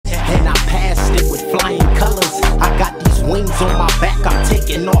Hands on my back, I'm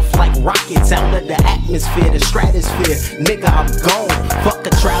taking off like rockets out of the atmosphere, the stratosphere. Nigga, I'm gone. Fuck the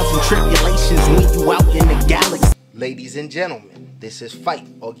trials and tribulations when you out in the galaxy. Ladies and gentlemen, this is Fight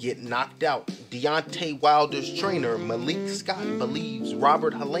or Get Knocked Out. Deontay Wilder's trainer, Malik Scott, believes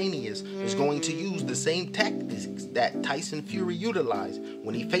Robert Helenius is going to use the same tactics that Tyson Fury utilized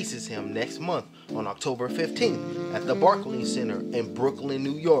when he faces him next month on October 15th at the Barclays Center in Brooklyn,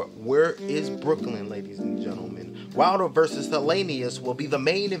 New York. Where is Brooklyn, ladies and gentlemen? Wilder versus Helenius will be the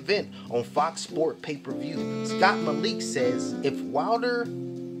main event on Fox Sport pay-per-view. Scott Malik says if Wilder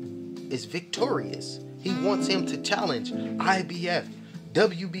is victorious, he wants him to challenge IBF,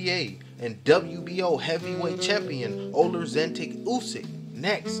 WBA, and WBO heavyweight champion Oleksandr Usyk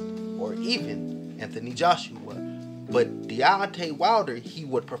next, or even Anthony Joshua. But Deontay Wilder, he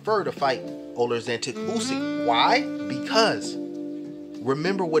would prefer to fight Oleksandr Usyk. Why? Because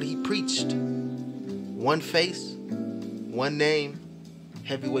remember what he preached: one face, one name,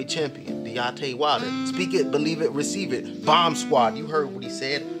 heavyweight champion Deontay Wilder. Speak it, believe it, receive it. Bomb Squad, you heard what he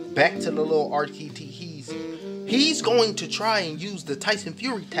said. Back to the little RTT. He's going to try and use the Tyson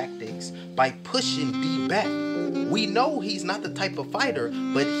Fury tactics by pushing D back. We know he's not the type of fighter,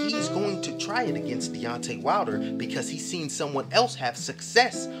 but he's going to try it against Deontay Wilder because he's seen someone else have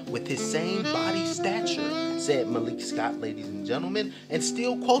success with his same body stature, said Malik Scott, ladies and gentlemen. And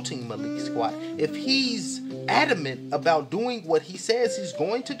still quoting Malik Scott, if he's adamant about doing what he says he's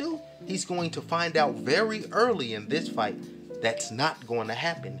going to do, he's going to find out very early in this fight that's not going to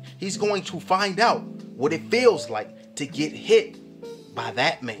happen. He's going to find out what it feels like to get hit by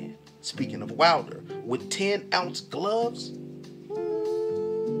that man. Speaking of Wilder, with 10-ounce gloves,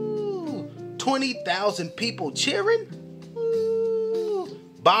 20,000 people cheering.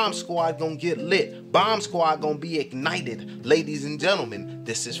 Bomb Squad gonna get lit. Bomb Squad gonna be ignited. Ladies and gentlemen,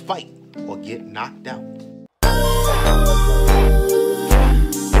 this is Fight or Get Knocked Out.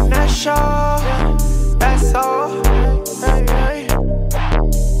 Not sure